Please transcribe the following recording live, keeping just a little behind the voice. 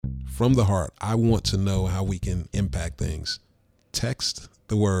from the heart, I want to know how we can impact things. Text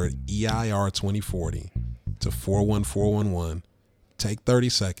the word EIR 2040 to 41411. Take 30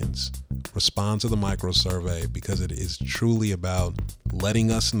 seconds, respond to the micro survey, because it is truly about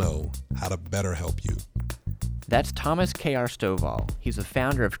letting us know how to better help you. That's Thomas K.R. Stovall. He's the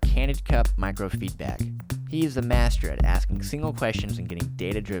founder of Candid Cup Microfeedback. He is the master at asking single questions and getting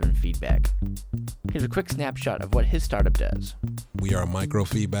data-driven feedback. Here's a quick snapshot of what his startup does. We are a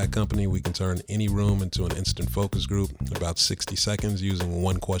microfeedback company. We can turn any room into an instant focus group in about 60 seconds using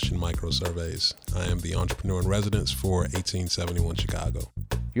one-question micro surveys. I am the entrepreneur in residence for 1871 Chicago.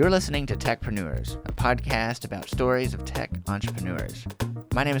 You're listening to Techpreneurs, a podcast about stories of tech entrepreneurs.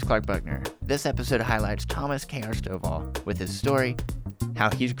 My name is Clark Buckner. This episode highlights Thomas K.R. Stovall with his story, how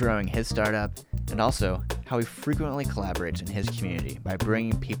he's growing his startup, and also how he frequently collaborates in his community by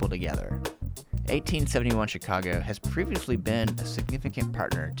bringing people together. 1871 Chicago has previously been a significant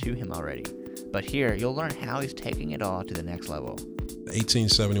partner to him already, but here you'll learn how he's taking it all to the next level.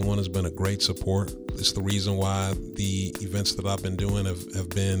 1871 has been a great support. It's the reason why the events that I've been doing have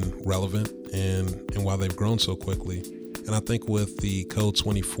been relevant and why they've grown so quickly. And I think with the Code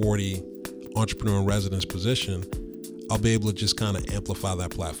 2040 Entrepreneur in Residence position, I'll be able to just kind of amplify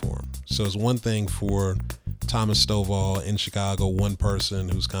that platform. So it's one thing for Thomas Stovall in Chicago, one person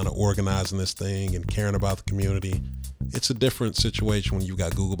who's kind of organizing this thing and caring about the community. It's a different situation when you've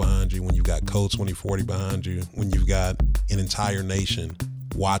got Google behind you, when you've got Code 2040 behind you, when you've got an entire nation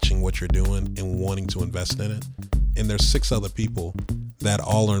watching what you're doing and wanting to invest in it. And there's 6 other people that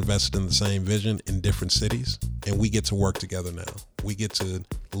all are invested in the same vision in different cities, and we get to work together now. We get to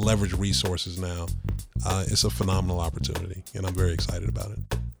leverage resources now. It's a phenomenal opportunity, and I'm very excited about it.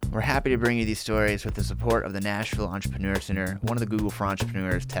 We're happy to bring you these stories with the support of the Nashville Entrepreneur Center, one of the Google for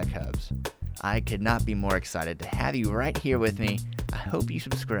Entrepreneurs tech hubs. I could not be more excited to have you right here with me. I hope you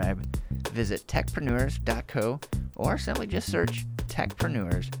subscribe. Visit techpreneurs.co or simply just search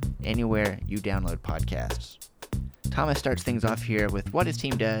Techpreneurs anywhere you download podcasts. Thomas starts things off here with what his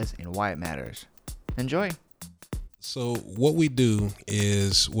team does and why it matters. Enjoy. So what we do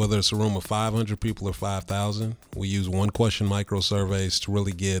is, whether it's a room of 500 people or 5,000, we use one-question micro surveys to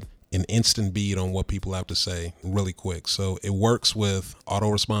really get an instant beat on what people have to say really quick. So it works with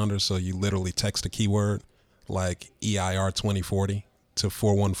autoresponders. So you literally text a keyword like EIR 2040 to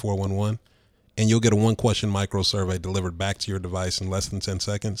 41411, and you'll get a one-question micro survey delivered back to your device in less than 10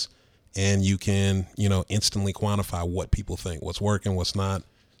 seconds. And you can, instantly quantify what people think, what's working, what's not.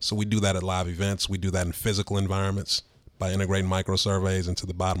 So we do that at live events. We do that in physical environments by integrating micro surveys into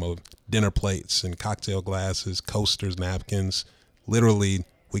the bottom of dinner plates and cocktail glasses, coasters, napkins. Literally,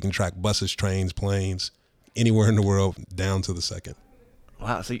 we can track buses, trains, planes, anywhere in the world down to the second.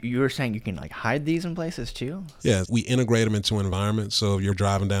 Wow, so you were saying you can hide these in places too? Yeah, we integrate them into an environment. So if you're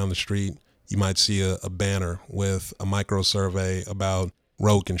driving down the street, you might see a banner with a micro survey about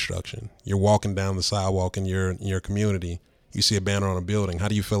road construction. You're walking down the sidewalk in your community. You see a banner on a building. How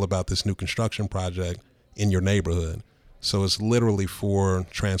do you feel about this new construction project in your neighborhood? So it's literally for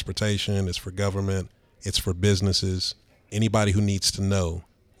transportation, it's for government, it's for businesses, anybody who needs to know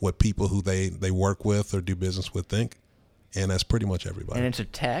what people who they work with or do business with think. And that's pretty much everybody. And it's a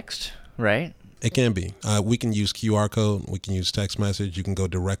text, right? It can be. We can use QR code. We can use text message. You can go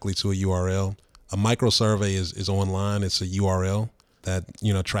directly to a URL. A micro survey is online. It's a URL that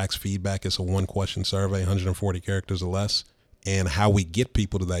tracks feedback. It's a one-question survey, 140 characters or less. And how we get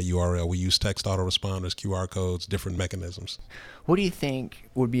people to that URL, we use text autoresponders, QR codes, different mechanisms. What do you think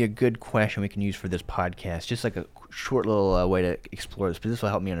would be a good question we can use for this podcast? Just like a short little way to explore this, because this will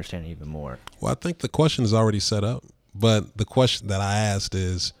help me understand it even more. Well, I think the question is already set up, but the question that I asked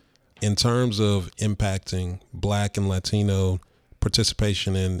is, in terms of impacting Black and Latino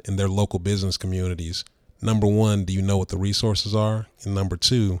participation in their local business communities, number one, do you know what the resources are? And number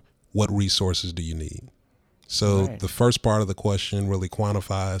two, what resources do you need? So The first part of the question really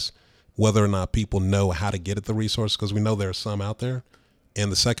quantifies whether or not people know how to get at the resource, because we know there are some out there. And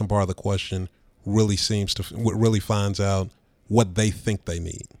the second part of the question really finds out what they think they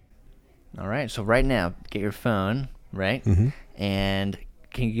need. All right. So right now, get your phone, right? Mm-hmm. And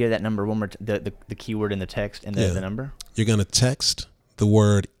can you give that number one more, the keyword in the text and the number? You're going to text the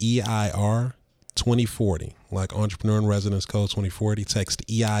word EIR 2040, like Entrepreneur in Residence Code 2040. Text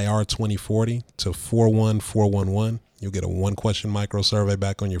EIR 2040 to 41411. You'll get a one-question micro survey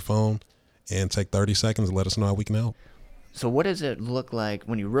back on your phone, and take 30 seconds and let us know how we can help. So what does it look like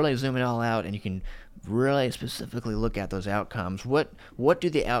when you really zoom it all out and you can really specifically look at those outcomes? What do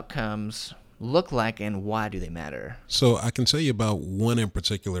the outcomes look like, and why do they matter? So I can tell you about one in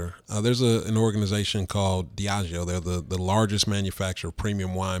particular. There's an organization called Diageo. They're the largest manufacturer of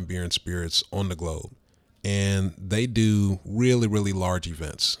premium wine, beer, and spirits on the globe. And they do really, really large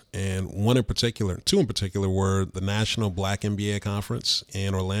events. And two in particular were the National Black MBA Conference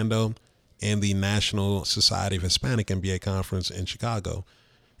in Orlando and the National Society of Hispanic MBA Conference in Chicago.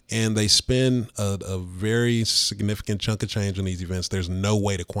 And they spend a very significant chunk of change on these events. There's no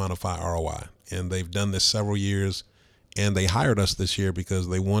way to quantify ROI. And they've done this several years. And they hired us this year because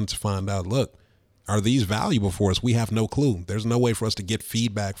they wanted to find out, look, are these valuable for us? We have no clue. There's no way for us to get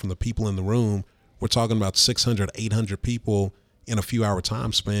feedback from the people in the room. We're talking about 600, 800 people in a few hour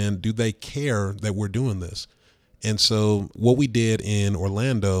time span. Do they care that we're doing this? And so what we did in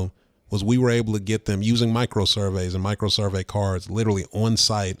Orlando was we were able to get them using micro surveys and micro survey cards literally on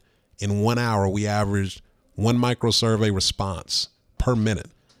site. In 1 hour, we averaged one micro survey response per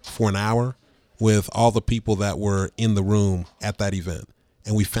minute for an hour with all the people that were in the room at that event.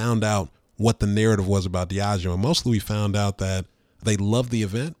 And we found out what the narrative was about Diageo. And mostly we found out that they loved the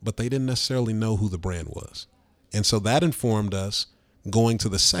event, but they didn't necessarily know who the brand was. And so that informed us going to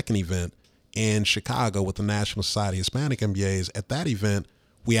the second event in Chicago with the National Society of Hispanic MBAs. At that event,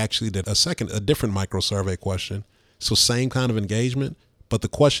 we actually did a different micro survey question. So same kind of engagement, but the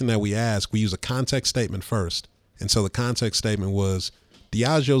question that we asked, we use a context statement first. And so the context statement was,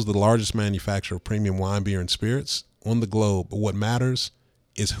 Diageo is the largest manufacturer of premium wine, beer, and spirits on the globe. But what matters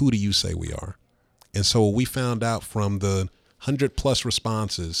is, who do you say we are? And so what we found out from the 100+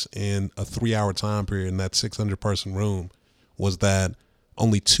 responses in a 3-hour time period in that 600-person room was that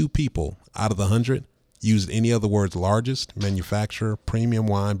only 2 people out of the 100 used any of the words largest, manufacturer, premium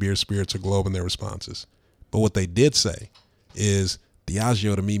wine, beer, spirits, or globe in their responses. But what they did say is,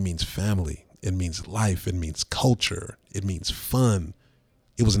 Diageo to me means family. It means life. It means culture. It means fun.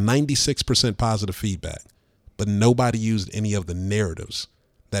 It was 96% positive feedback, but nobody used any of the narratives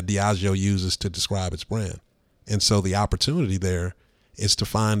that Diageo uses to describe its brand. And so the opportunity there is to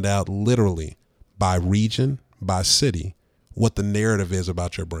find out literally by region, by city, what the narrative is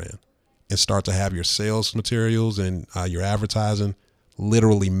about your brand, and start to have your sales materials and your advertising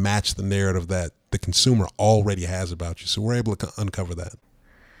literally match the narrative that the consumer already has about you. So we're able to uncover that.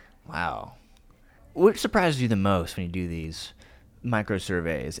 Wow. What surprises you the most when you do these micro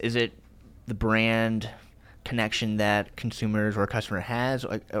surveys? Is it the brand connection that consumers or a customer has,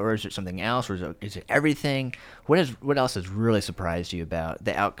 or is it something else, or is it everything? What else has really surprised you about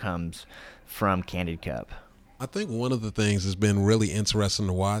the outcomes from Candid Cup? I think one of the things that's been really interesting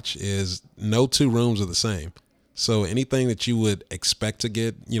to watch is no 2 rooms are the same. So anything that you would expect to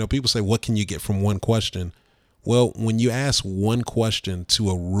get, people say, what can you get from one question? Well, when you ask one question to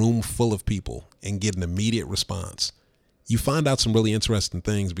a room full of people and get an immediate response, you find out some really interesting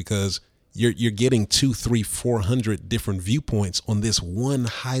things, because you're getting 200, 300, 400 different viewpoints on this one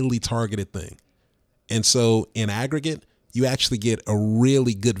highly targeted thing. And so in aggregate, you actually get a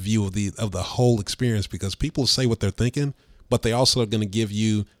really good view of the whole experience, because people say what they're thinking, but they also are going to give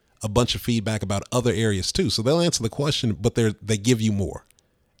you a bunch of feedback about other areas too. So they'll answer the question, but they give you more.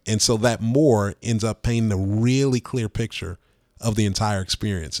 And so that more ends up painting a really clear picture of the entire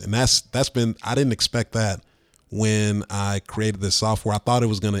experience. And that's been, I didn't expect that when I created this software. I thought it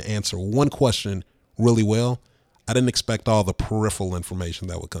was going to answer one question really well. I didn't expect all the peripheral information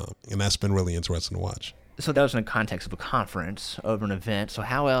that would come. And that's been really interesting to watch. So that was in the context of a conference over an event. So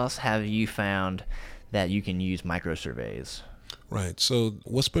how else have you found that you can use micro surveys? Right. So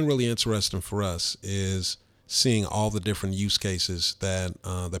what's been really interesting for us is seeing all the different use cases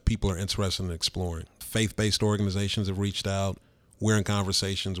that people are interested in exploring. Faith-based organizations have reached out. We're in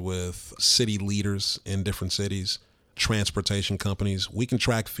conversations with city leaders in different cities, transportation companies. We can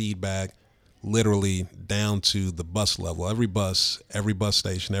track feedback literally down to the bus level. Every bus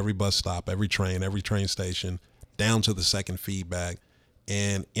station, every bus stop, every train station, down to the second feedback.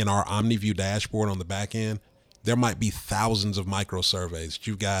 And in our OmniView dashboard on the back end, there might be thousands of micro surveys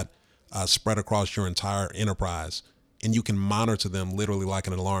you've got spread across your entire enterprise, and you can monitor them literally like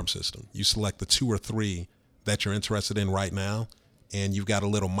an alarm system. You select the 2 or 3 that you're interested in right now, and you've got a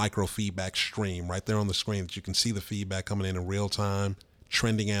little micro feedback stream right there on the screen that you can see the feedback coming in real time,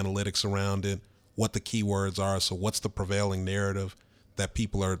 trending analytics around it, what the keywords are. So what's the prevailing narrative that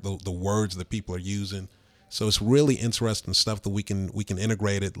people are, the words that people are using. So it's really interesting stuff that we can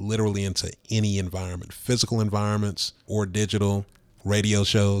integrate it literally into any environment, physical environments or digital, radio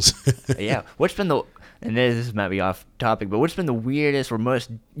shows. Yeah. What's been and this might be off topic, but what's been the weirdest or most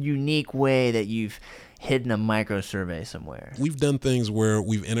unique way that you've hidden a micro survey somewhere? We've done things where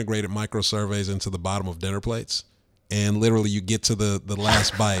we've integrated micro surveys into the bottom of dinner plates, and literally you get to the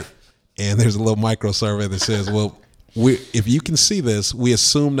last bite And there's a little micro survey that says, well, if you can see this, we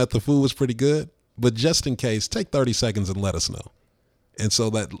assume that the food was pretty good, but just in case, take 30 seconds and let us know. And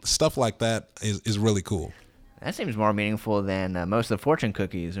so that stuff like that is really cool. That seems more meaningful than most of the fortune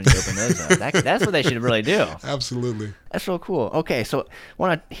cookies when you open those up. That's what they should really do. Absolutely. That's real cool. Okay, so I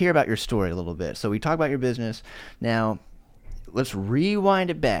want to hear about your story a little bit. So we talked about your business. Now, let's rewind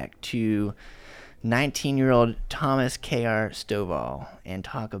it back to 19-year-old Thomas K.R. Stovall and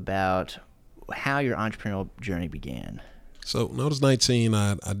talk about how your entrepreneurial journey began. So when I was 19,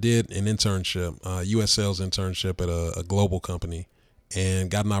 I did an internship, a U.S. sales internship at a global company, and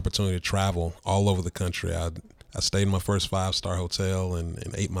got an opportunity to travel all over the country. I stayed in my first 5-star hotel and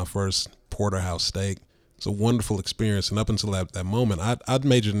ate my first porterhouse steak. It's a wonderful experience. And up until that moment, I'd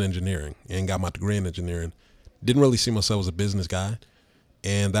majored in engineering and got my degree in engineering. Didn't really see myself as a business guy.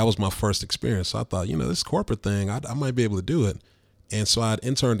 And that was my first experience. So I thought, this corporate thing, I might be able to do it. And so I'd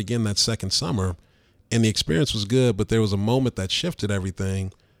interned again that second summer. And the experience was good, but there was a moment that shifted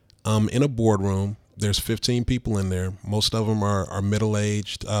everything. In a boardroom, there's 15 people in there. Most of them are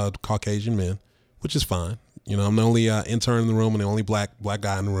middle-aged Caucasian men, which is fine. I'm the only intern in the room and the only black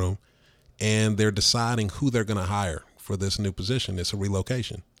guy in the room. And they're deciding who they're going to hire for this new position. It's a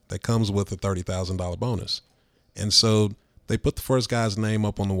relocation that comes with a $30,000 bonus. And so they put the first guy's name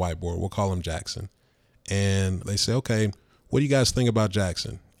up on the whiteboard. We'll call him Jackson. And they say, okay, what do you guys think about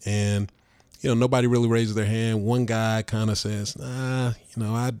Jackson? And nobody really raises their hand. One guy kind of says, I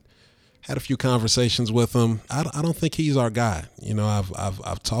had a few conversations with him. I don't think he's our guy.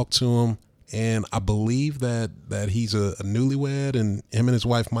 I've talked to him, and I believe that he's a newlywed, and him and his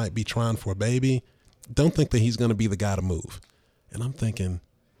wife might be trying for a baby. Don't think that he's going to be the guy to move. And I'm thinking,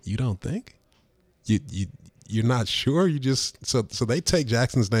 you don't think? You're not sure? So they take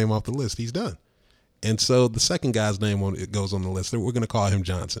Jackson's name off the list. He's done. And so the second guy's name goes on the list. We're going to call him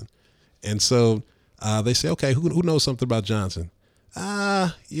Johnson. And so they say, okay, who knows something about Johnson?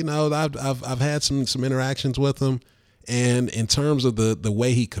 I've had some interactions with him, and in terms of the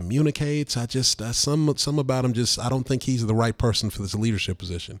way he communicates, I just some about him I don't think he's the right person for this leadership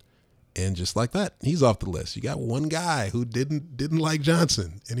position. And just like that, he's off the list. You got one guy who didn't like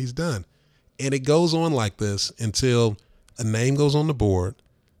Johnson, and he's done. And it goes on like this until a name goes on the board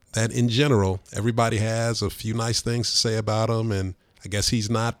that, in general, everybody has a few nice things to say about him, and I guess he's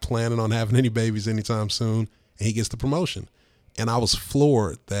not planning on having any babies anytime soon, and he gets the promotion. And I was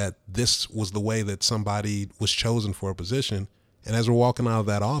floored that this was the way that somebody was chosen for a position. And as we're walking out of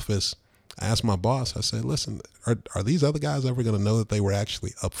that office, I asked my boss, I said, listen, are these other guys ever going to know that they were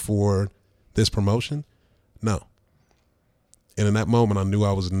actually up for this promotion? No. And in that moment, I knew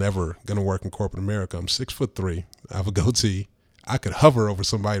I was never going to work in corporate America. I'm 6'3", I have a goatee. I could hover over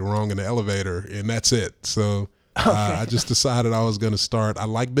somebody wrong in the elevator, and that's it. So I just decided I was going to start. I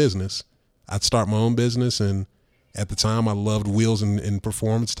like business. I'd start my own business, and at the time I loved wheels and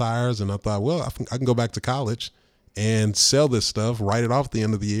performance tires, and I thought, well, I can go back to college and sell this stuff, write it off at the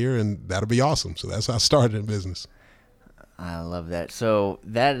end of the year, and that'll be awesome. So that's how I started in business. I love that. So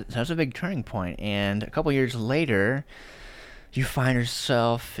that's a big turning point. And a couple years later, you find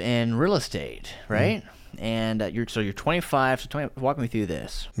yourself in real estate, right? Mm-hmm. And you're 25. So walk me through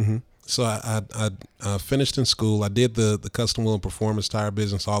this. Mm-hmm. So I finished in school. I did the custom wheel and performance tire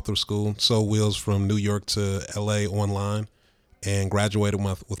business all through school. Sold wheels from New York to LA online, and graduated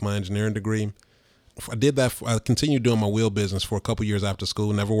with my engineering degree. I did that. I continued doing my wheel business for a couple years after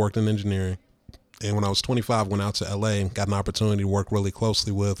school. Never worked in engineering. And when I was 25, went out to LA, got an opportunity to work really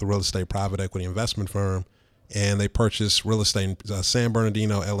closely with a real estate private equity investment firm. And they purchased real estate in San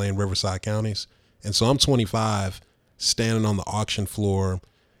Bernardino, LA, and Riverside counties. And so I'm 25, standing on the auction floor,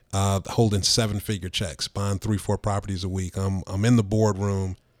 holding 7-figure checks, buying 3-4 properties a week. I'm in the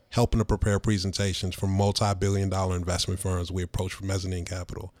boardroom helping to prepare presentations for multi-billion-dollar investment firms we approach for mezzanine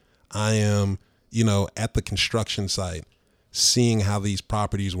capital. I am, at the construction site, seeing how these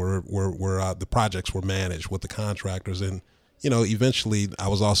properties were the projects were managed with the contractors. And, eventually I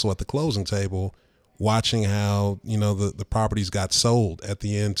was also at the closing table watching how, the properties got sold at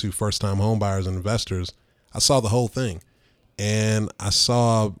the end to first-time home buyers and investors. I saw the whole thing. And I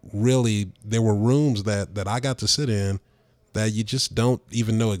saw really there were rooms that I got to sit in that you just don't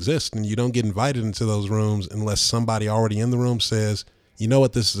even know exist. And you don't get invited into those rooms unless somebody already in the room says, you know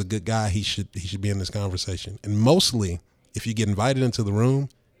what, this is a good guy. He should be in this conversation. And mostly, if you get invited into the room,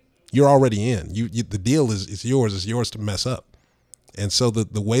 you're already in. The deal is yours. It's yours to mess up. And so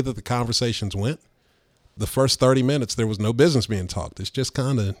the way that the conversations went, the first 30 minutes, there was no business being talked. It's just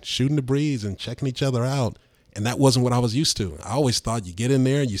kind of shooting the breeze and checking each other out. And that wasn't what I was used to. I always thought you get in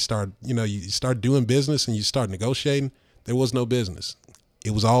there, you start doing business and you start negotiating. There was no business.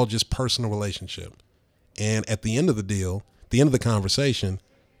 It was all just personal relationship. And at the end of the deal, the end of the conversation,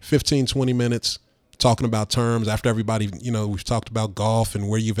 15, 20 minutes talking about terms after everybody, we've talked about golf and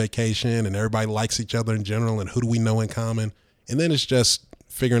where you vacation and everybody likes each other in general and who do we know in common. And then it's just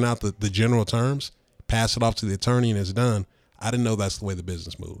figuring out the general terms, pass it off to the attorney and it's done. I didn't know that's the way the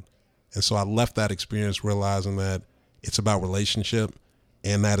business moved. And so I left that experience realizing that it's about relationship,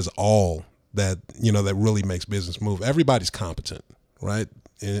 and that is all that, that really makes business move. Everybody's competent, right?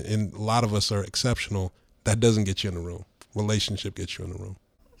 And a lot of us are exceptional. That doesn't get you in the room. Relationship gets you in the room.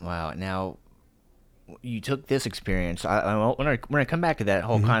 Wow. Now, you took this experience. We're going to come back to that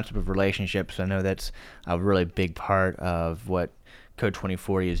whole concept of relationships. I know that's a really big part of what Code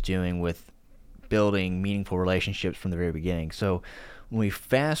 2040 is doing with building meaningful relationships from the very beginning. So when we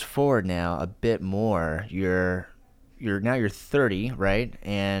fast forward now a bit more, you're 30, right?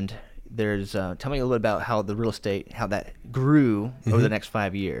 And there's tell me a little bit about how the real estate, how that grew over the next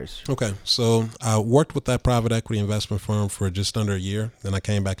 5 years. Okay, so I worked with that private equity investment firm for just under a year. Then I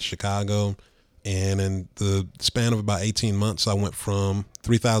came back to Chicago, and in the span of about 18 months, I went from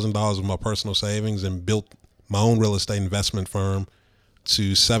 $3,000 of my personal savings and built my own real estate investment firm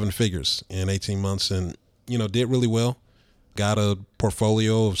to 7 figures in 18 months, and did really well. Got a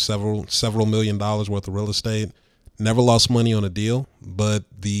portfolio of several $1 million worth of real estate. Never lost money on a deal, but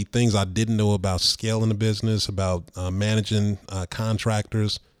the things I didn't know about scaling the business, about managing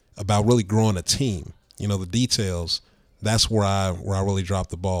contractors, about really growing a team, the details, that's where I really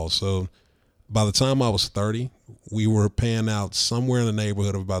dropped the ball. So by the time I was 30, we were paying out somewhere in the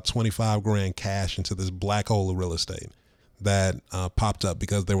neighborhood of about $25,000 cash into this black hole of real estate that popped up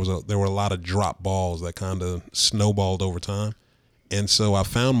because there were a lot of drop balls that kind of snowballed over time. And so I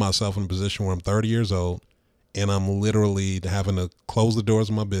found myself in a position where I'm 30 years old, and I'm literally having to close the doors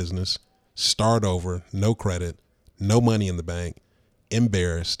of my business, start over, no credit, no money in the bank,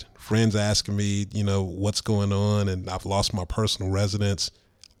 embarrassed, friends asking me, what's going on, and I've lost my personal residence,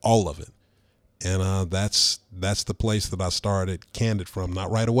 all of it. And that's the place that I started Candid from, not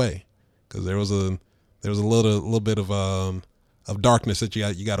right away, because there was a little bit of darkness that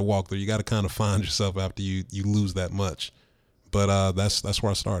you got to walk through. You got to kind of find yourself after you lose that much. But that's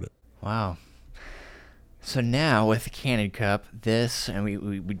where I started. Wow. So now with the Candid Cup, and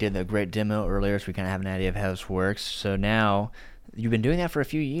we did a great demo earlier, so we kind of have an idea of how this works. So now you've been doing that for a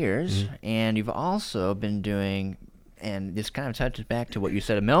few years, and you've also been doing, and this kind of touches back to what you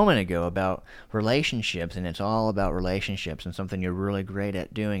said a moment ago about relationships, and it's all about relationships, and something you're really great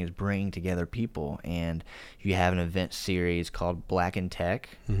at doing is bringing together people. And you have an event series called Black in Tech,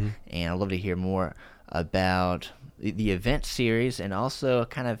 and I'd love to hear more about the event series and also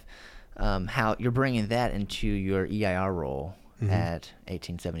kind of how you're bringing that into your EIR role at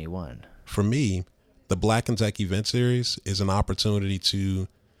 1871. For me, the Black in Tech event series is an opportunity to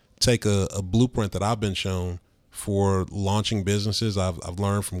take a blueprint that I've been shown for launching businesses. I've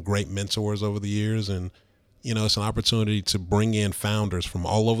learned from great mentors over the years, and it's an opportunity to bring in founders from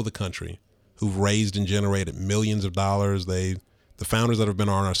all over the country who've raised and generated millions of dollars. The founders that have been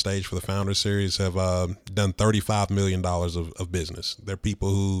on our stage for the Founder Series have done $35 million of business. They're people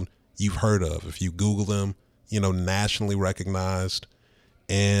who you've heard of. If you Google them, nationally recognized,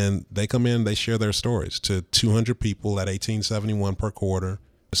 and they come in, they share their stories to 200 people at 1871 per quarter.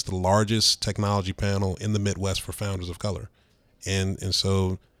 It's the largest technology panel in the Midwest for founders of color. And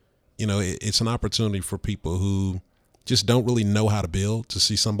so, it's an opportunity for people who just don't really know how to build to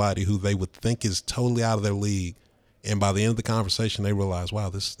see somebody who they would think is totally out of their league. And by the end of the conversation, they realize,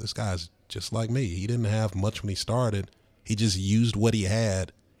 wow, this guy's just like me. He didn't have much when he started. He just used what he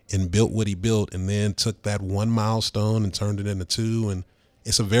had and built what he built, and then took that one milestone and turned it into 2. And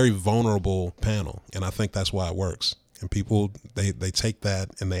it's a very vulnerable panel. And I think that's why it works. And people, they take that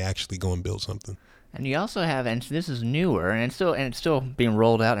and they actually go and build something. And you also have, and this is newer, and it's still being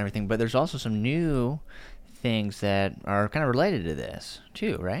rolled out and everything, but there's also some new things that are kind of related to this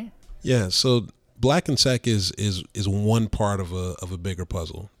too, right? Yeah. So Black in Tech is one part of a bigger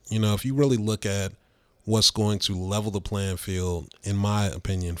puzzle. If you really look at what's going to level the playing field, in my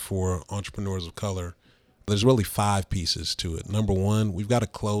opinion, for entrepreneurs of color, there's really 5 pieces to it. Number 1, we've got to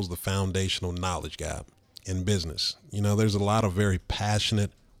close the foundational knowledge gap in business. There's a lot of very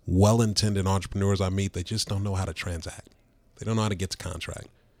passionate, well-intended entrepreneurs I meet that just don't know how to transact. They don't know how to get to contract.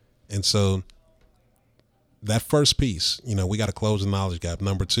 And so that first piece, we got to close the knowledge gap.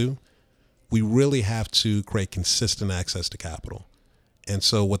 Number 2, we really have to create consistent access to capital. And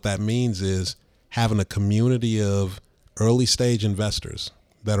so what that means is having a community of early stage investors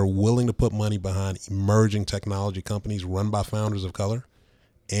that are willing to put money behind emerging technology companies run by founders of color.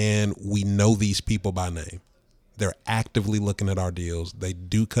 And we know these people by name. They're actively looking at our deals. They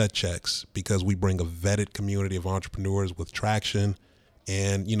do cut checks because we bring a vetted community of entrepreneurs with traction.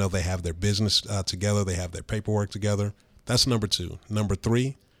 And, they have their business together. They have their paperwork together. That's number 2. Number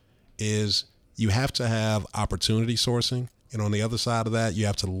 3 is you have to have opportunity sourcing. And on the other side of that, you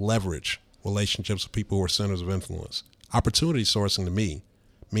have to leverage relationships with people who are centers of influence. Opportunity sourcing to me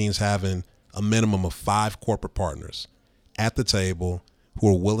means having a minimum of 5 corporate partners at the table who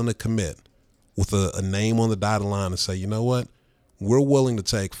are willing to commit with a name on the dotted line and say, you know what, we're willing to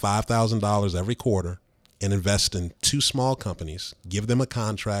take $5,000 every quarter and invest in 2 small companies, give them a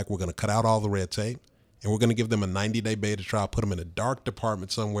contract. We're going to cut out all the red tape, and we're going to give them a 90-day beta trial, put them in a dark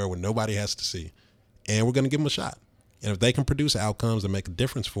department somewhere where nobody has to see, and we're going to give them a shot. And if they can produce outcomes that make a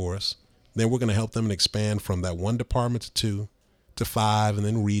difference for us, then we're going to help them expand from that 1 department to 2 to 5, and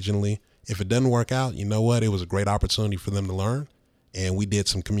then regionally. If it doesn't work out, you know what? It was a great opportunity for them to learn. And we did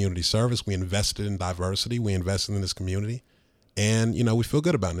some community service. We invested in diversity. We invested in this community. And, we feel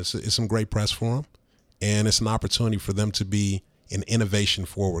good about it. It's some great press for them. And it's an opportunity for them to be an innovation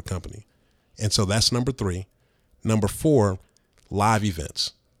forward company. And so that's number 3. Number 4, live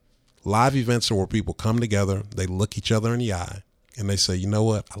events. Live events are where people come together. They look each other in the eye and they say, you know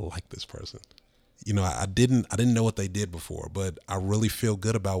what? I like this person. I didn't know what they did before, but I really feel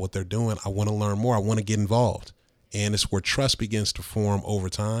good about what they're doing. I want to learn more. I want to get involved. And it's where trust begins to form over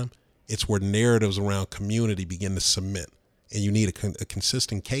time. It's where narratives around community begin to cement. And you need a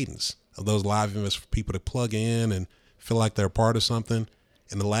consistent cadence of those live events for people to plug in and feel like they're a part of something.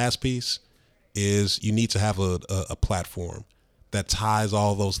 And the last piece is you need to have a platform that ties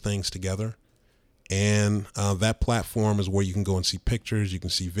all those things together. And that platform is where you can go and see pictures, you can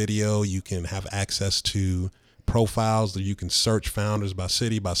see video, you can have access to profiles that you can search founders by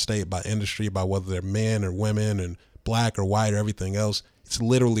city, by state, by industry, by whether they're men or women and black or white or everything else. It's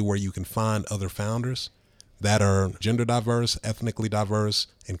literally where you can find other founders that are gender diverse, ethnically diverse,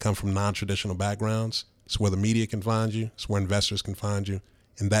 and come from non-traditional backgrounds. It's where the media can find you. It's where investors can find you.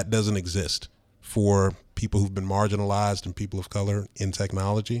 And that doesn't exist for people who've been marginalized and people of color in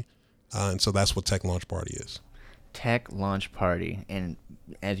technology. And so that's what Tech Launch Party is. Tech Launch Party. And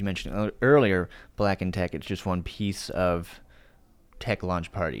as you mentioned earlier, Black in Tech, it's just one piece of Tech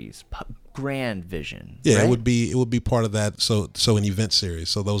Launch Party's grand vision. Yeah, right? it would be part of that. So an event series.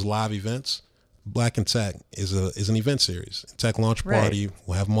 So those live events, Black in Tech is an event series. Tech Launch Party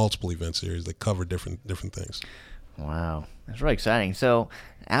will have multiple event series that cover different things. Wow, that's really exciting. So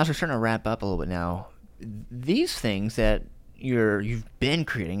as we're starting to wrap up a little bit now, these things that you've been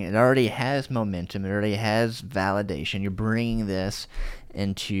creating, it already has momentum, it already has validation. You're bringing this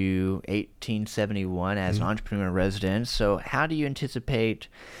into 1871 as an entrepreneur in residence. So how do you anticipate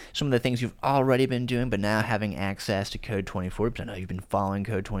some of the things you've already been doing, but now having access to Code 2040? Because I know you've been following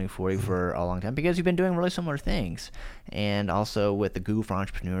Code 2040 for a long time because you've been doing really similar things. And also with the Google for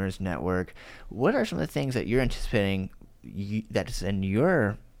Entrepreneurs Network, what are some of the things that you're anticipating that's in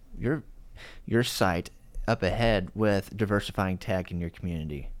your site up ahead with diversifying tech in your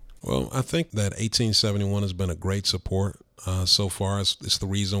community? Well, I think that 1871 has been a great support so far. It's the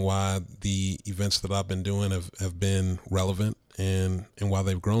reason why the events that I've been doing have been relevant and why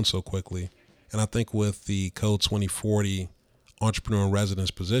they've grown so quickly. And I think with the Code 2040 entrepreneur in residence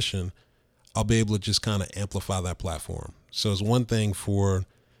position, I'll be able to just kind of amplify that platform. So it's one thing for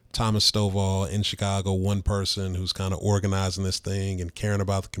Thomas Stovall in Chicago, one person who's kind of organizing this thing and caring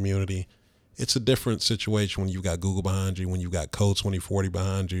about the community. It's a different situation when you've got Google behind you, when you've got Code 2040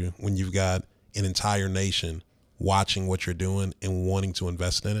 behind you, when you've got an entire nation watching what you're doing and wanting to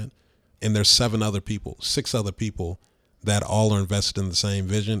invest in it. And there's 6 other people that all are invested in the same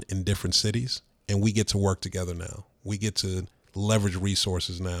vision in different cities. And we get to work together now. We get to leverage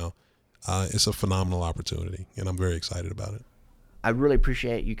resources now. It's a phenomenal opportunity, and I'm very excited about it. I really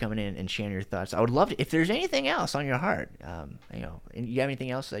appreciate you coming in and sharing your thoughts. I would love to, if there's anything else on your heart, you have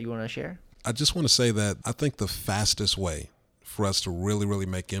anything else that you want to share? I just want to say that I think the fastest way for us to really, really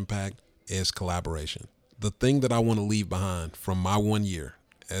make impact is collaboration. The thing that I want to leave behind from my 1 year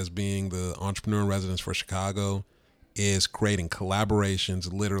as being the entrepreneur in residence for Chicago is creating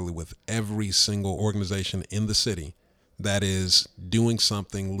collaborations literally with every single organization in the city that is doing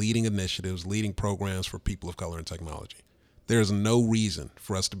something, leading initiatives, leading programs for people of color in technology. There's no reason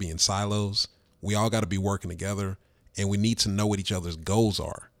for us to be in silos. We all got to be working together, and we need to know what each other's goals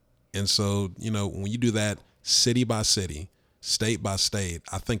are. And so, when you do that city by city, state by state,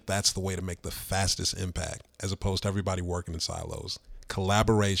 I think that's the way to make the fastest impact as opposed to everybody working in silos.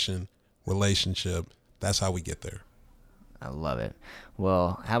 Collaboration, relationship, that's how we get there. I love it.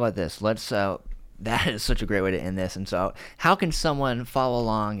 Well, how about this? Let's That is such a great way to end this. And so how can someone follow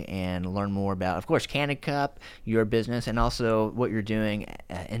along and learn more about, of course, Candid Cup, your business, and also what you're doing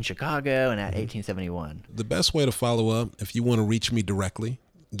in Chicago and at 1871? The best way to follow up, if you want to reach me directly,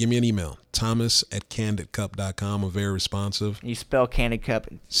 give me an email, thomas@candidcup.com. I'm very responsive. You spell Candid Cup?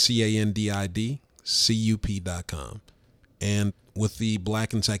 CANDIDCUP.com. And with the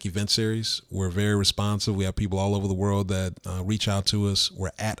Black in Tech event series, we're very responsive. We have people all over the world that reach out to us.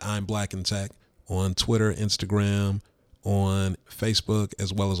 We're at I'm Black in Tech on Twitter, Instagram, on Facebook,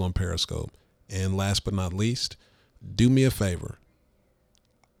 as well as on Periscope. And last but not least, do me a favor.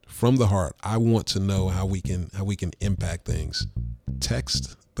 From the heart, I want to know how we can impact things.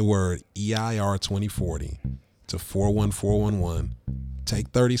 Text the word EIR 2040 to 41411. Take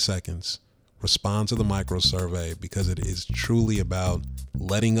 30 seconds. Respond to the micro survey, because it is truly about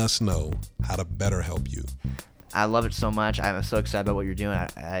letting us know how to better help you. I love it so much. I'm so excited about what you're doing.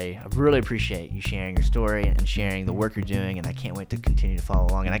 I really appreciate you sharing your story and sharing the work you're doing, and I can't wait to continue to follow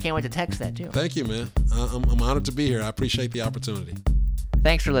along, and I can't wait to text that too. Thank you, man. I'm honored to be here. I appreciate the opportunity.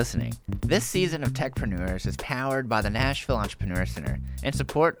 Thanks for listening. This season of Techpreneurs is powered by the Nashville Entrepreneur Center in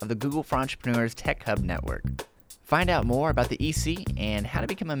support of the Google for Entrepreneurs Tech Hub Network. Find out more about the EC and how to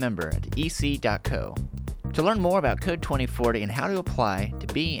become a member at ec.co. To learn more about Code 2040 and how to apply to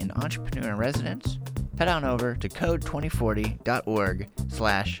be an entrepreneur in residence, head on over to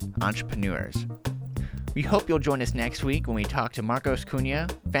code2040.org/entrepreneurs. We hope you'll join us next week when we talk to Marcos Cunha,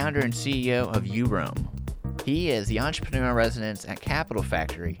 founder and CEO of URoam. He is the entrepreneur in residence at Capital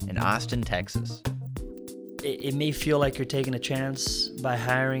Factory in Austin, Texas. It may feel like you're taking a chance by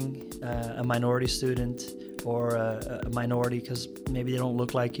hiring a minority student or a minority because maybe they don't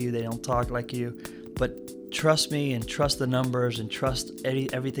look like you, they don't talk like you. But trust me and trust the numbers and trust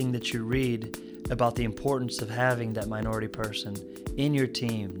everything that you read about the importance of having that minority person in your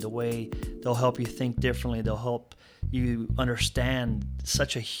team, the way they'll help you think differently, they'll help you understand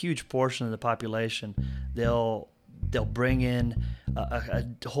such a huge portion of the population. They'll bring in a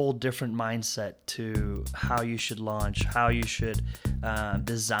whole different mindset to how you should launch, how you should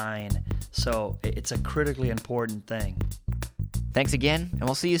design. So it's a critically important thing. Thanks again, and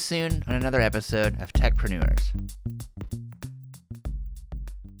we'll see you soon on another episode of Techpreneurs.